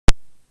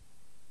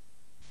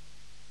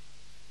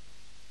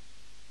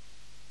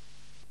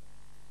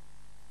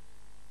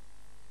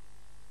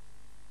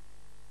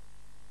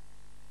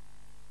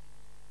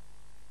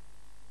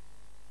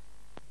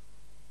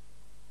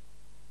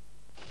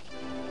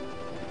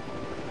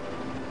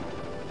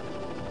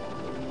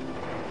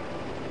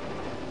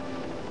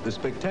The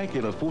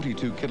spectacular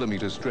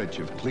 42-kilometre stretch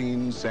of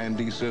clean,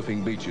 sandy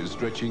surfing beaches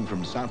stretching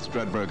from South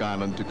Stradbroke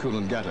Island to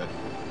Coolangatta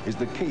is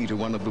the key to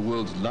one of the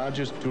world's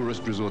largest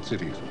tourist resort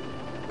cities,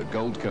 the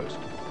Gold Coast.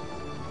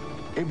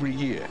 Every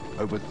year,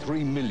 over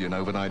 3 million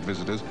overnight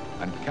visitors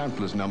and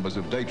countless numbers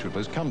of day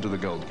trippers come to the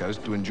Gold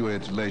Coast to enjoy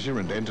its leisure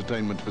and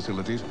entertainment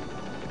facilities,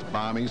 its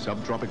balmy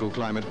subtropical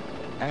climate,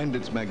 and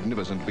its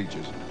magnificent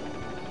beaches.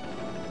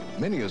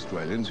 Many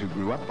Australians who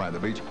grew up by the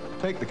beach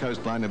take the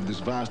coastline of this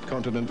vast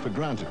continent for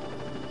granted.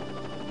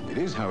 It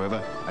is,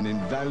 however, an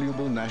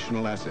invaluable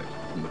national asset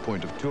from the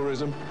point of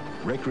tourism,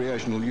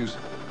 recreational use,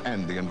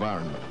 and the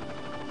environment.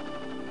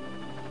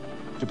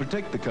 To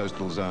protect the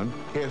coastal zone,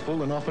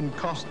 careful and often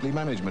costly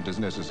management is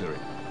necessary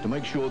to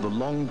make sure the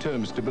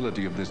long-term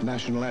stability of this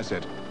national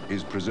asset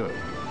is preserved.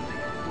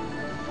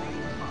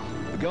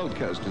 The Gold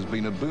Coast has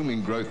been a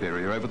booming growth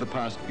area over the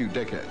past few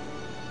decades,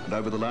 and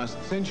over the last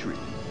century,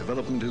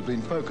 development has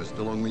been focused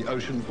along the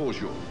ocean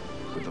foreshore,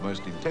 with the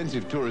most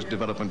intensive tourist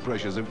development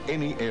pressures of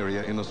any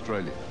area in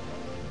Australia.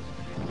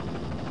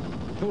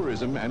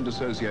 Tourism and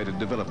associated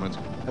developments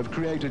have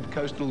created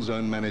coastal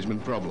zone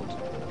management problems,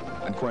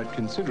 and quite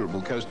considerable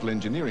coastal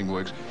engineering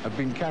works have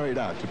been carried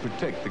out to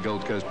protect the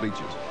Gold Coast beaches.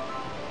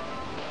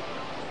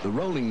 The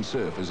rolling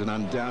surf is an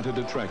undoubted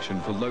attraction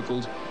for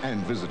locals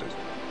and visitors,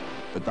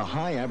 but the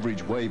high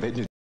average wave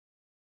energy,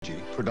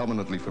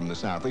 predominantly from the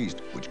southeast,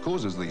 which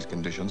causes these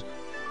conditions,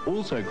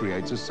 also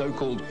creates a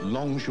so-called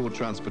longshore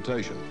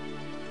transportation,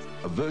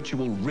 a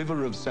virtual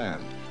river of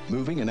sand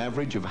moving an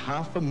average of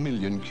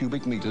 500,000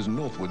 cubic metres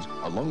northwards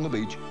along the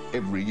beach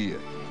every year.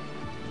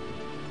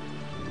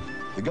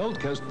 The Gold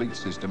Coast beach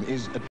system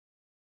is at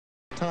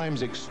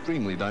times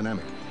extremely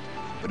dynamic,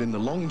 but in the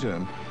long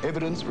term,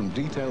 evidence from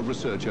detailed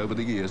research over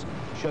the years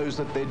shows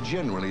that there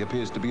generally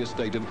appears to be a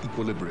state of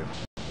equilibrium.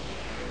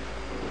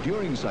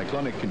 During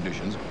cyclonic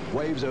conditions,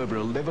 waves over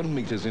 11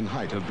 metres in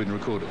height have been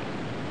recorded.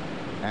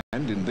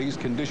 And in these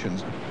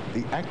conditions,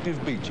 the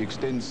active beach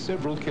extends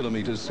several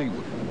kilometres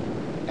seaward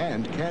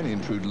and can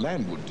intrude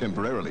landward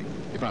temporarily,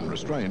 if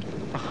unrestrained,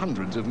 for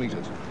hundreds of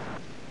metres.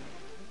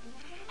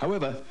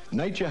 However,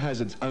 nature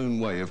has its own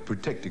way of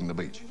protecting the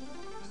beach,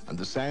 and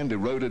the sand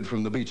eroded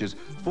from the beaches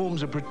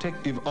forms a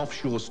protective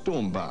offshore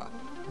storm bar,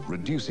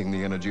 reducing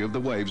the energy of the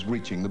waves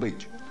reaching the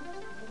beach.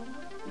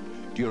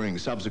 During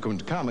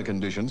subsequent calmer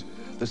conditions,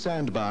 the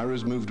sandbar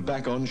is moved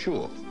back on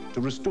shore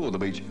to restore the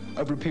beach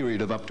over a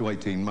period of up to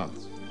 18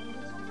 months.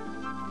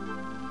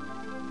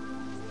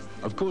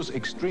 Of course,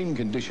 extreme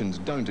conditions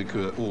don't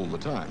occur all the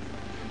time,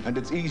 and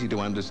it's easy to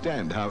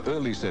understand how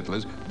early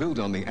settlers built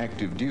on the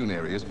active dune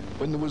areas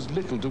when there was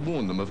little to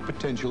warn them of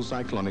potential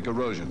cyclonic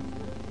erosion.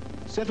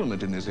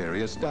 Settlement in this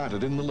area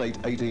started in the late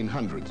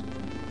 1800s,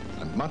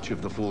 and much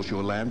of the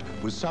foreshore land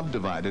was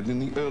subdivided in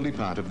the early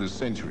part of this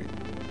century,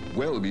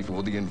 well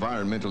before the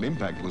environmental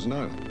impact was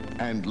known,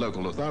 and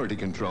local authority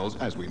controls,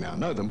 as we now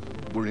know them,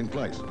 were in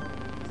place.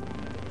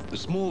 The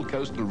small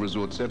coastal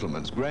resort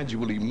settlements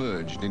gradually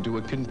merged into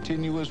a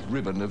continuous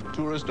ribbon of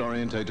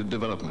tourist-orientated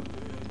development,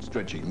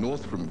 stretching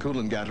north from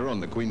Coolangatta on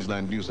the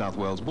Queensland-New South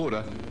Wales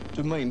border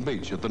to Main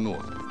Beach at the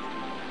north.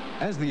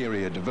 As the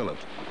area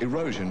developed,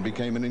 erosion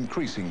became an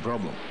increasing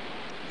problem.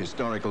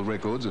 Historical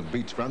records of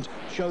beachfronts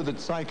show that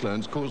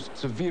cyclones caused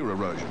severe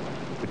erosion,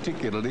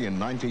 particularly in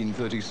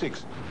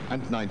 1936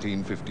 and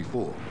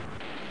 1954.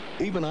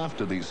 Even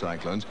after these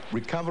cyclones,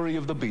 recovery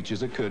of the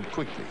beaches occurred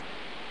quickly.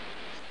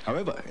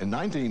 However, in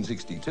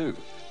 1962,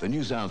 the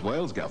New South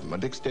Wales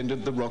government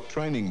extended the rock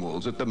training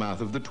walls at the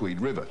mouth of the Tweed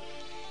River,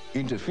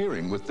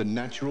 interfering with the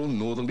natural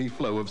northerly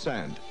flow of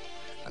sand,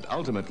 and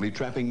ultimately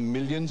trapping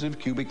millions of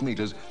cubic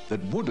metres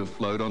that would have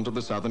flowed onto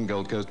the southern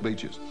Gold Coast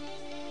beaches.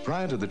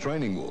 Prior to the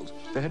training walls,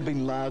 there had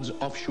been large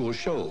offshore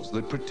shoals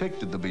that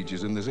protected the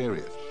beaches in this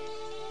area.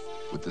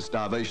 With the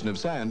starvation of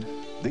sand,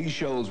 these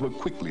shoals were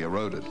quickly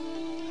eroded.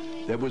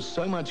 There was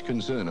so much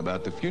concern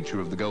about the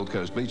future of the Gold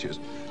Coast beaches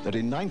that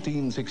in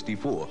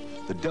 1964,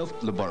 the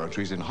Delft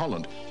laboratories in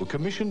Holland were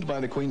commissioned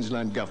by the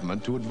Queensland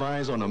government to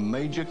advise on a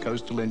major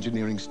coastal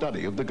engineering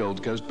study of the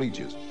Gold Coast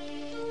beaches.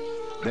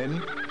 Then,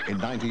 in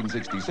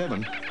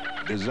 1967,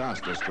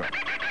 disaster struck.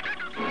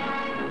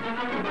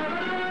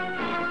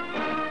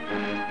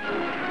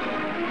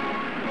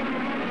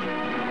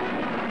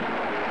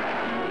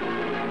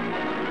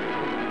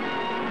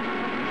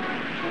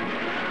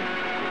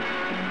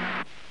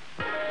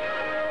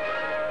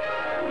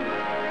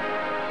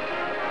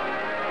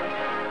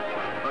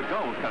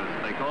 Gold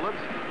Coast, they call it.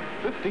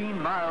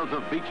 15 miles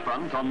of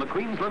beachfront on the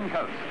Queensland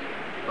coast.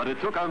 But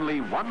it took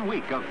only 1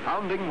 week of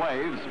pounding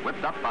waves,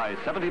 whipped up by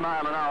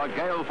 70-mile-an-hour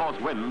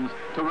gale-force winds,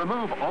 to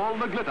remove all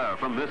the glitter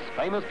from this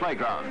famous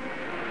playground.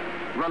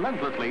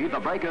 Relentlessly, the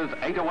breakers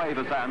ate away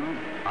the sand,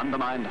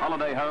 undermined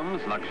holiday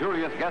homes,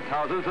 luxurious guest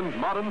houses, and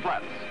modern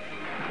flats.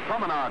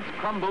 Promenades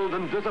crumbled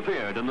and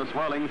disappeared in the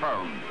swirling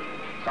foam.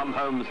 Some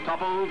homes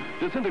toppled,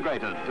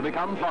 disintegrated to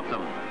become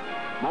flotsam.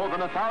 More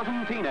than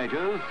 1,000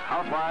 teenagers,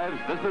 housewives,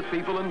 business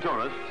people and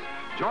tourists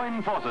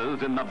join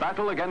forces in the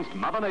battle against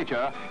Mother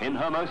Nature in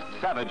her most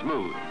savage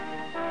mood.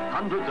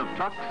 Hundreds of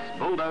trucks,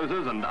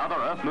 bulldozers and other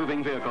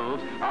earth-moving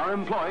vehicles are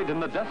employed in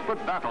the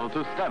desperate battle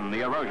to stem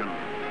the erosion.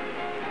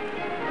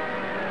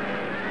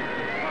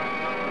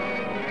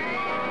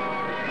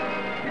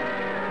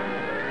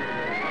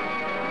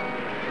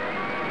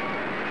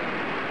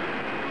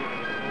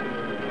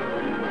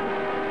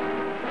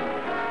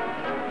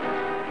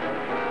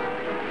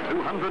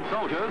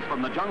 Soldiers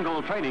from the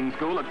jungle training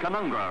school at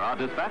Canungra are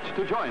dispatched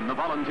to join the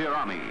volunteer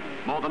army.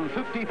 More than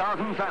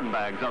 50,000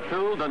 sandbags are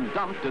filled and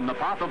dumped in the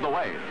path of the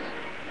waves.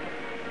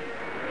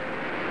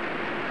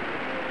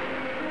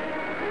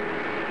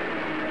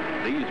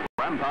 These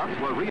ramparts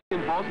were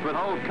reinforced with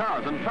old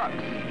cars and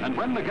trucks, and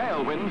when the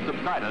gale winds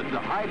subsided,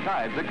 high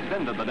tides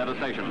extended the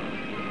devastation.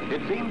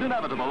 It seemed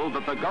inevitable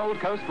that the Gold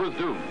Coast was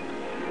doomed.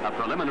 A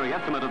preliminary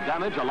estimate of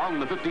damage along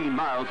the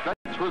 15-mile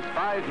stretch was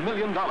 $5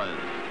 million.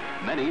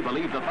 Many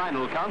believe the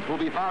final count will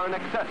be far in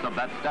excess of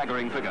that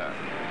staggering figure.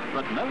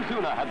 But no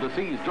sooner had the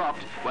seas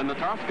dropped when the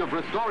task of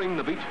restoring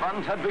the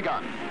beachfront had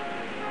begun.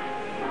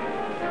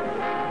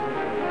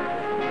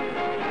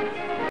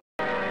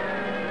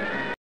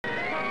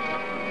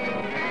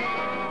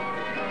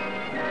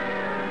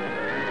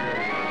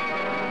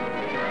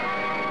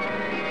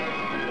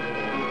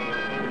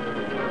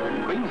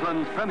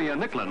 Queensland's Premier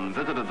Nicklin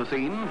visited the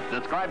scene,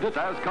 described it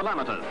as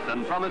calamitous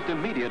and promised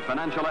immediate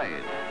financial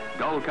aid.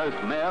 Gold Coast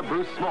Mayor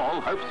Bruce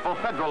Small hopes for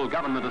federal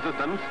government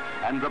assistance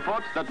and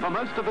reports that for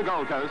most of the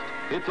Gold Coast,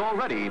 it's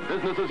already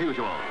business as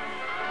usual.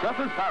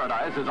 Surfers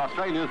Paradise is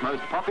Australia's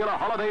most popular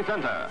holiday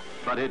centre,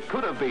 but it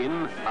could have been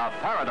a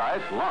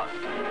paradise lost.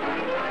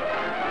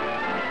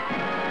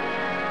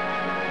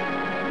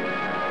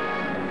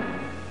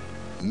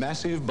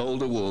 Massive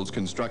boulder walls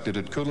constructed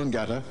at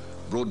Coolangatta,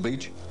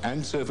 Broadbeach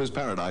and Surfers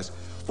Paradise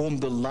formed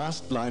the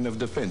last line of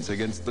defence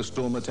against the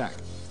storm attack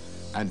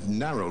and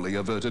narrowly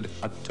averted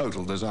a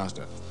total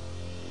disaster.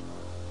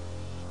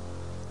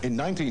 In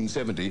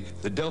 1970,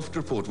 the Delft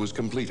report was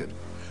completed,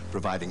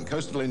 providing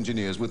coastal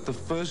engineers with the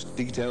first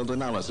detailed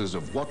analysis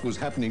of what was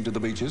happening to the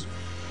beaches,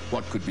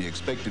 what could be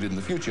expected in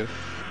the future,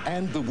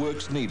 and the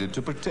works needed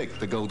to protect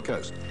the Gold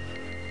Coast.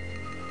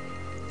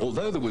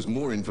 Although there was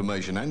more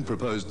information and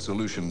proposed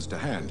solutions to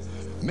hand,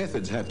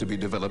 methods had to be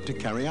developed to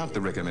carry out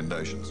the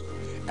recommendations,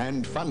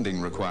 and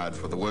funding required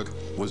for the work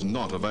was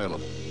not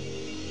available.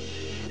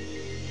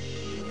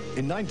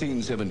 In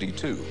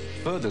 1972,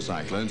 further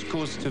cyclones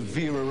caused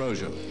severe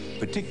erosion,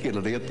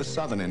 particularly at the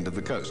southern end of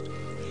the coast,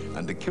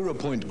 and the Kirra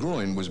Point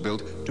groin was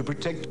built to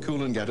protect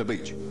Coolangatta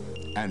Beach,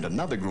 and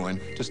another groin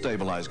to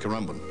stabilise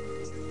Currumbin.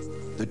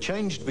 The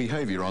changed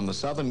behaviour on the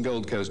southern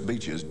Gold Coast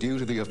beaches due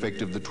to the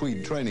effect of the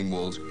Tweed training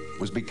walls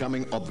was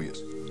becoming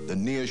obvious. The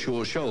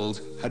near-shore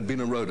shoals had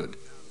been eroded.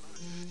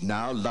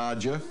 Now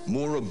larger,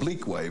 more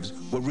oblique waves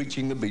were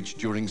reaching the beach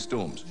during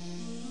storms.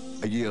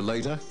 A year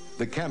later,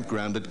 the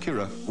campground at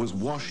Kirra was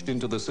washed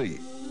into the sea,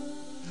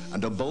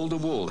 and a boulder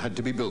wall had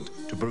to be built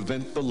to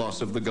prevent the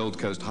loss of the Gold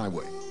Coast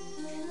Highway.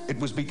 It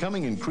was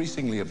becoming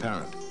increasingly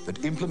apparent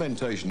that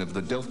implementation of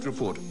the Delft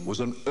report was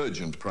an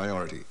urgent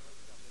priority.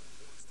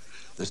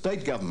 The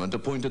state government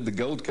appointed the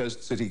Gold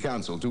Coast City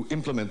Council to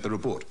implement the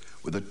report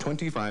with a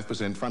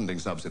 25% funding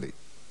subsidy.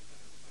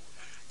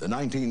 The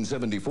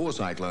 1974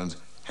 cyclones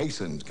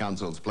hastened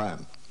Council's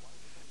plan.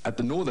 At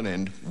the northern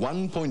end,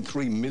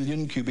 1.3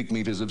 million cubic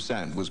metres of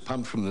sand was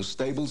pumped from the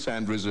stable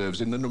sand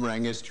reserves in the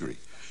Nerang estuary,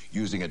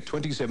 using a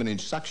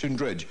 27-inch suction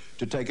dredge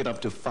to take it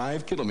up to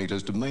 5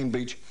 kilometres to Main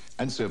Beach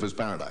and Surfers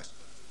Paradise.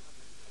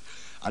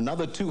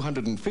 Another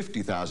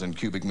 250,000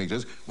 cubic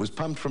metres was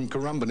pumped from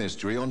Currumbin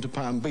estuary onto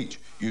Palm Beach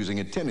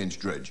using a 10-inch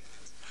dredge,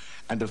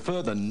 and a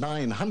further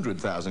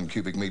 900,000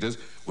 cubic metres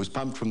was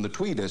pumped from the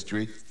Tweed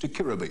estuary to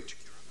Kirra Beach.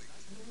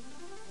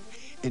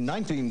 In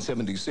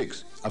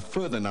 1976, a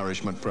further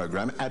nourishment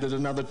program added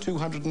another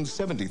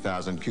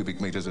 270,000 cubic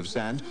metres of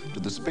sand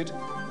to the Spit,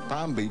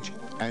 Palm Beach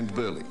and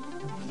Burleigh.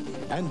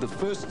 And the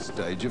first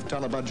stage of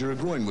Tullabudgera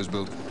groin was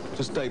built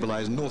to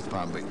stabilise North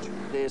Palm Beach.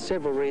 There are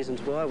several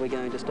reasons why we're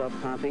going to stop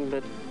pumping,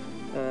 but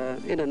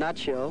in a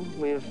nutshell,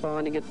 we're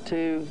finding it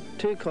too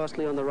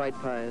costly on the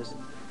ratepayers.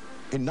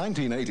 In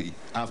 1980,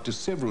 after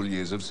several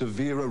years of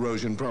severe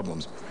erosion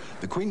problems,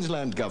 the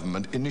Queensland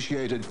government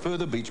initiated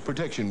further beach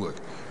protection work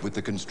with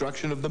the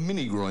construction of the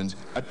mini groins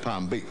at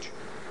Palm Beach.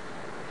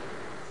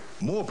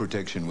 More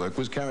protection work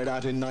was carried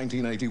out in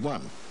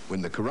 1981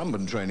 when the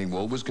Currumbin training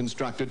wall was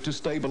constructed to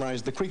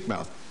stabilise the creek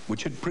mouth,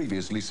 which had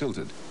previously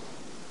silted.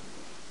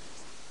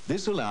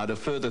 This allowed a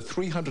further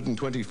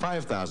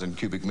 325,000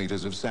 cubic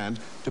metres of sand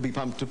to be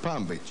pumped to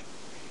Palm Beach,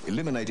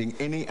 eliminating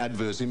any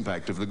adverse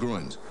impact of the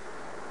groins.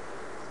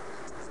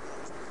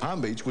 Palm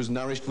Beach was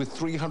nourished with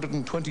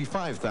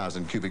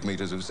 325,000 cubic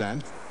metres of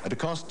sand at a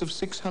cost of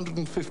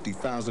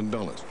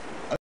 $650,000.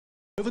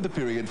 Over the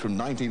period from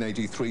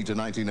 1983 to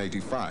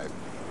 1985,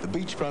 the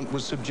beachfront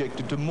was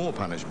subjected to more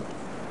punishment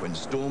when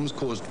storms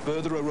caused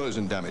further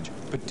erosion damage,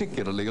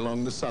 particularly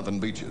along the southern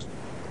beaches.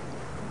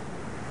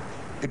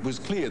 It was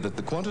clear that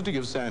the quantity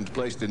of sand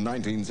placed in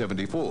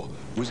 1974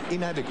 was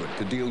inadequate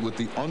to deal with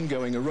the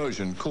ongoing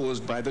erosion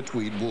caused by the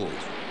Tweed walls.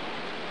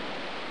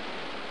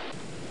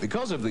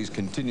 Because of these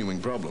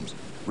continuing problems,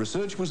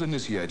 research was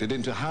initiated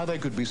into how they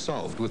could be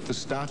solved with the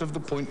start of the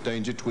Point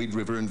Danger Tweed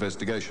River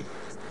investigation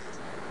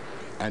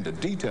and a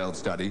detailed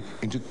study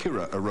into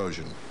Kira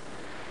erosion.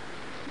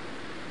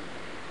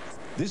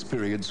 This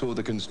period saw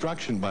the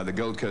construction by the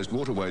Gold Coast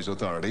Waterways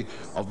Authority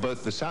of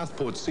both the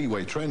Southport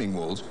Seaway training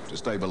walls to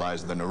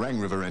stabilise the Nerang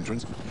River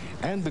entrance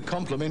and the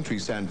complementary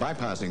sand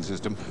bypassing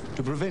system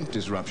to prevent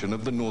disruption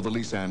of the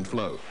northerly sand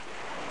flow.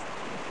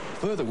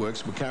 Further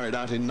works were carried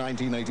out in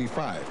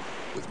 1985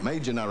 with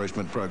major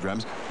nourishment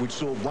programs which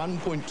saw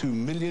 1.2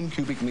 million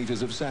cubic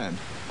metres of sand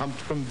pumped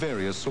from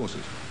various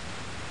sources.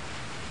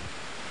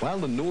 While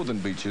the northern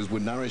beaches were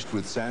nourished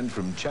with sand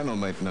from channel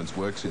maintenance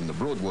works in the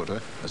Broadwater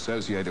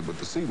associated with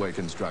the seaway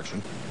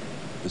construction,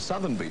 the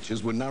southern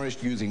beaches were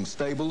nourished using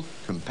stable,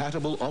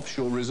 compatible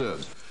offshore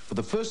reserves, for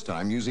the first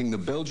time using the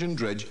Belgian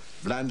dredge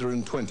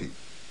Vlaanderen 20.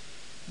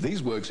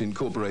 These works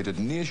incorporated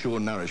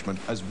nearshore nourishment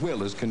as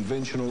well as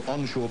conventional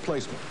onshore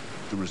placement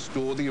to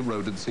restore the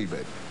eroded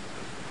seabed.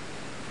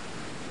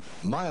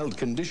 Mild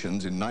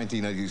conditions in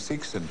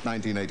 1986 and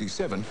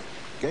 1987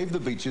 gave the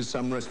beaches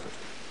some respite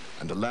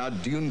and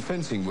allowed dune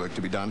fencing work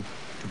to be done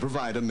to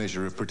provide a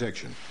measure of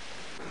protection.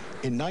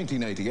 In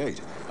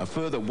 1988, a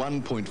further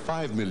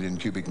 1.5 million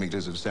cubic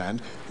metres of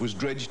sand was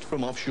dredged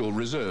from offshore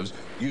reserves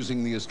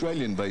using the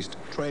Australian-based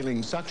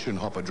trailing suction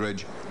hopper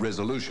dredge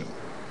Resolution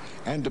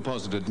and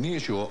deposited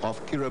nearshore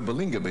off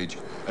Kirra-Balinga Beach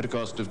at a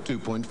cost of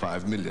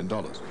 $2.5 million.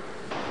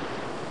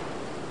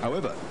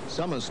 However,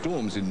 summer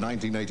storms in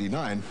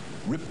 1989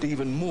 ripped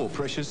even more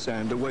precious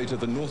sand away to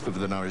the north of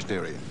the nourished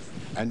area,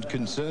 and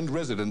concerned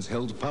residents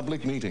held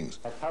public meetings.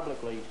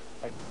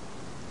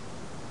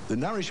 The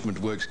nourishment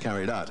works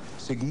carried out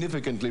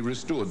significantly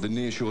restored the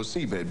nearshore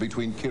seabed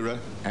between Kirra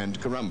and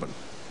Currumbin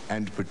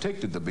and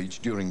protected the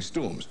beach during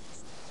storms.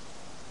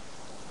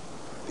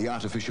 The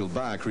artificial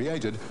bar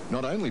created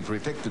not only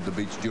protected the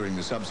beach during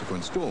the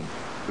subsequent storm,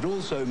 but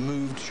also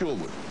moved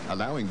shoreward,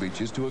 allowing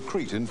beaches to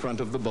accrete in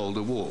front of the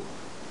boulder wall.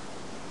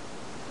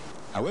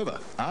 However,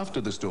 after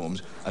the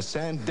storms, a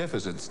sand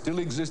deficit still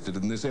existed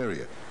in this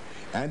area,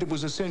 and it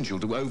was essential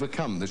to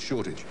overcome this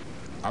shortage.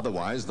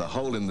 Otherwise, the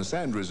hole in the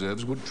sand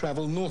reserves would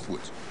travel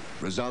northwards,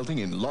 resulting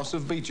in loss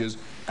of beaches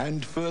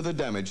and further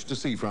damage to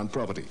seafront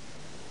property.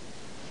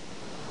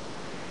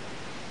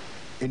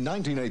 In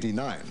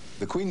 1989,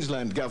 the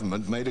Queensland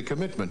government made a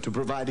commitment to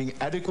providing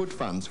adequate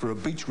funds for a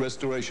beach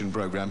restoration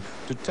program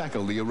to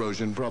tackle the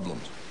erosion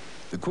problems.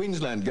 The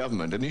Queensland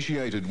government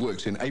initiated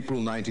works in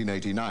April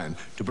 1989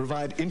 to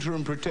provide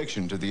interim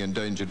protection to the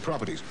endangered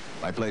properties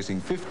by placing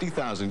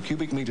 50,000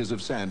 cubic metres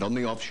of sand on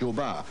the offshore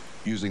bar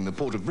using the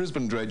Port of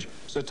Brisbane dredge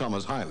Sir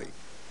Thomas Hiley.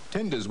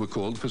 Tenders were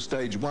called for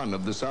Stage 1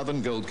 of the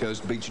Southern Gold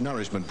Coast Beach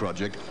Nourishment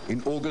Project in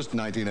August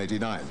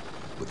 1989,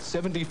 with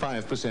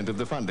 75% of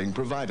the funding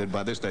provided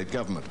by the state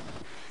government.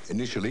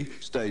 Initially,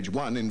 Stage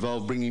 1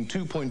 involved bringing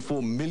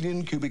 2.4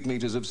 million cubic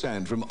metres of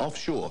sand from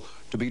offshore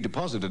to be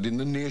deposited in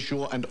the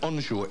nearshore and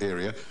onshore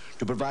area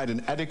to provide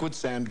an adequate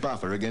sand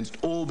buffer against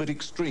all but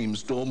extreme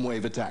storm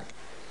wave attack.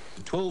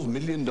 The $12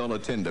 million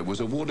tender was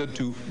awarded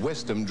to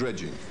Westham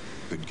Dredging,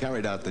 who'd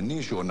carried out the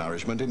nearshore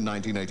nourishment in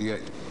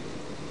 1988.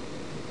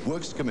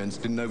 Works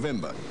commenced in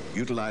November,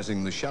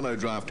 utilising the shallow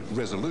draft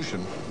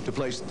Resolution to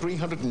place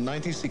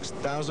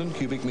 396,000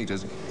 cubic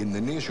metres in the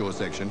nearshore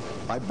section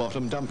by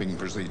bottom dumping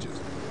procedures.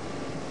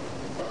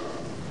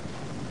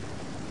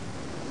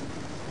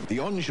 The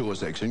onshore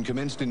section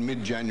commenced in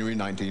mid-January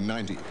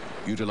 1990,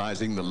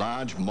 utilising the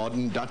large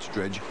modern Dutch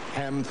dredge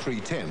Ham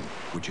 310,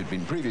 which had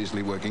been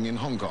previously working in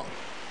Hong Kong.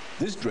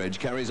 This dredge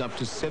carries up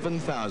to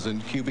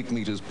 7,000 cubic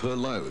metres per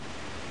load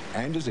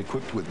and is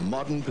equipped with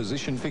modern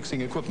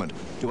position-fixing equipment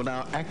to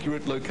allow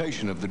accurate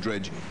location of the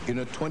dredge in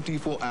a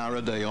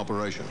 24-hour-a-day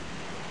operation.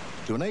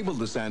 To enable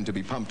the sand to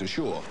be pumped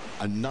ashore,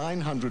 a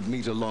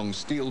 900-metre-long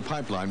steel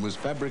pipeline was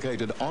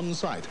fabricated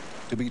on-site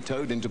to be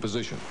towed into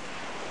position.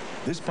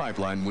 This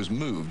pipeline was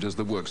moved as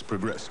the works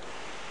progressed.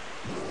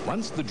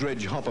 Once the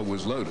dredge hopper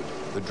was loaded,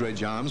 the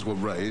dredge arms were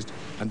raised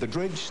and the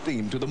dredge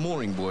steamed to the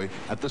mooring buoy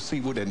at the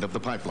seaward end of the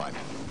pipeline.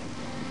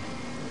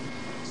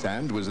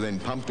 Sand was then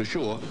pumped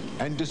ashore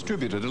and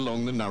distributed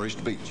along the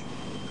nourished beach.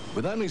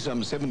 With only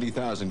some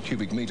 70,000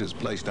 cubic metres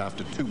placed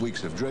after 2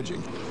 weeks of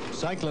dredging,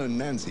 Cyclone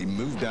Nancy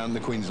moved down the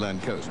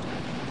Queensland coast,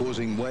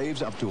 causing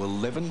waves up to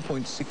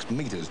 11.6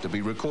 metres to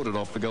be recorded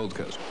off the Gold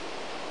Coast.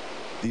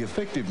 The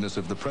effectiveness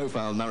of the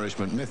profile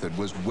nourishment method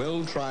was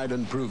well tried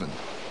and proven,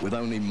 with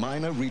only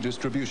minor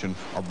redistribution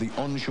of the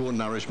onshore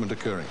nourishment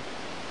occurring.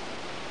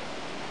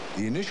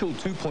 The initial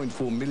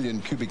 2.4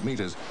 million cubic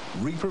metres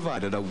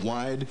re-provided a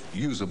wide,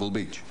 usable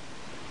beach.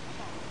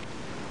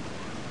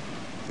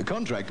 The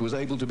contract was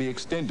able to be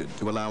extended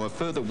to allow a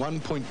further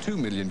 1.2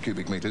 million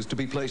cubic metres to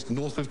be placed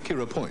north of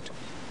Kirra Point.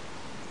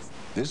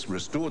 This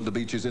restored the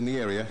beaches in the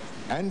area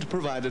and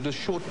provided a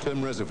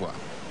short-term reservoir.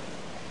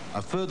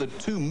 A further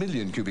 2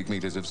 million cubic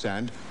metres of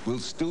sand will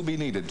still be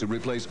needed to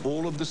replace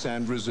all of the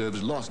sand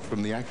reserves lost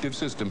from the active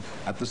system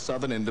at the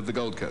southern end of the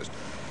Gold Coast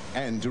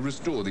and to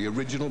restore the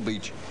original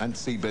beach and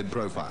seabed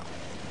profile.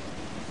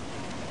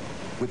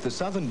 With the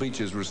southern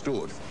beaches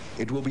restored,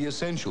 it will be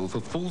essential for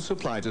full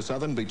supply to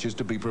southern beaches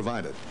to be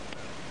provided.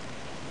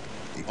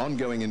 The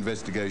ongoing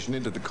investigation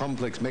into the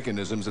complex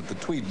mechanisms at the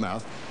Tweed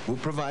mouth will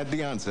provide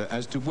the answer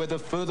as to whether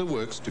further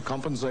works to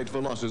compensate for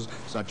losses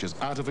such as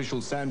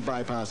artificial sand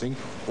bypassing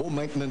or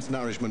maintenance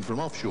nourishment from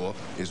offshore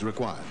is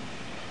required.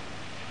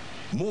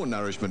 More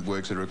nourishment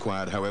works are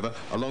required, however,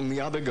 along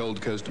the other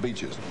Gold Coast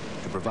beaches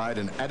to provide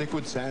an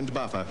adequate sand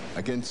buffer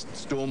against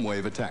storm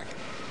wave attack.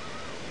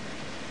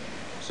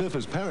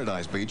 Surfers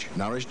Paradise Beach,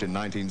 nourished in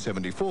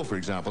 1974, for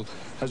example,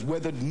 has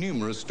weathered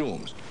numerous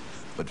storms,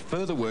 but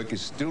further work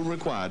is still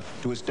required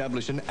to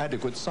establish an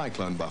adequate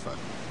cyclone buffer.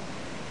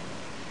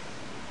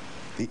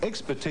 The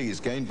expertise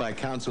gained by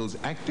Council's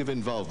active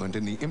involvement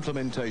in the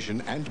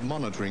implementation and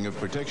monitoring of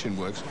protection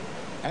works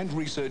and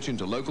research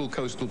into local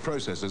coastal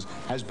processes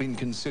has been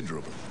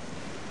considerable.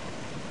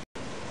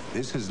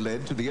 This has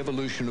led to the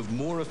evolution of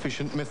more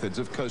efficient methods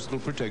of coastal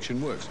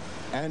protection works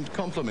and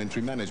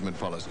complementary management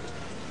policies.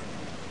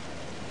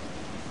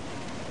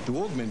 To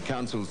augment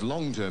Council's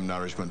long-term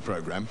nourishment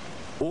program,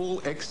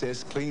 all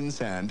excess clean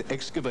sand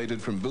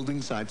excavated from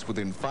building sites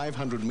within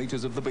 500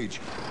 metres of the beach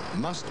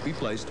must be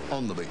placed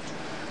on the beach.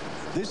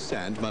 This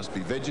sand must be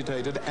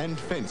vegetated and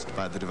fenced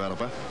by the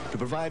developer to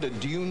provide a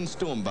dune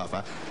storm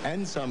buffer,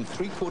 and some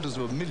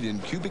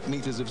 750,000 cubic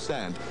metres of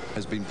sand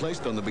has been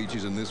placed on the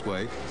beaches in this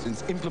way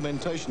since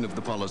implementation of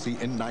the policy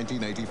in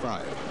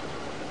 1985.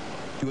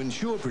 To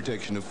ensure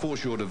protection of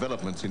foreshore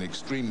developments in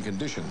extreme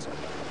conditions,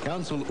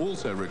 Council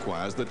also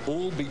requires that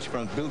all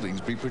beachfront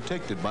buildings be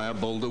protected by a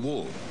boulder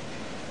wall.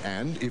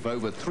 And if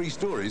over 3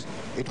 stories,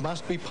 it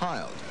must be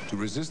piled to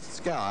resist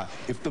scour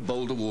if the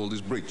boulder wall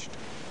is breached.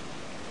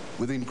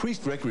 With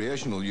increased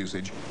recreational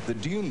usage, the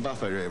dune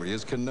buffer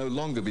areas can no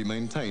longer be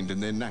maintained in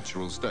their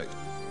natural state.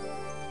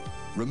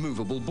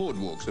 Removable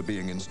boardwalks are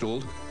being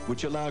installed,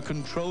 which allow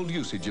controlled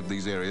usage of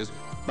these areas,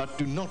 but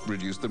do not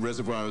reduce the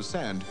reservoir of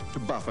sand to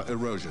buffer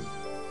erosion.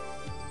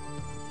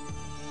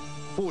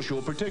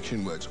 Foreshore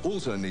protection works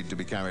also need to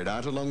be carried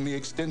out along the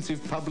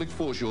extensive public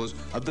foreshores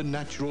of the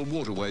natural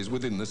waterways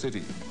within the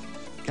city.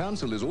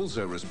 Council is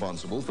also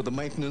responsible for the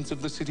maintenance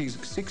of the city's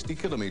 60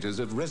 kilometres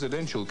of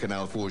residential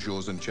canal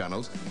foreshores and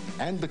channels,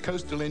 and the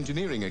coastal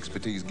engineering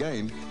expertise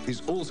gained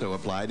is also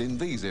applied in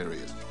these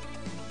areas.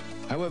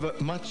 However,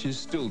 much is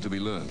still to be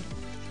learned,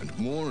 and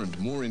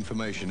more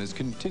information is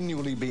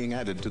continually being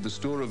added to the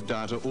store of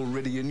data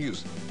already in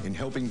use in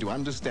helping to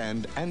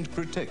understand and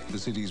protect the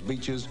city's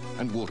beaches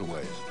and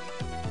waterways.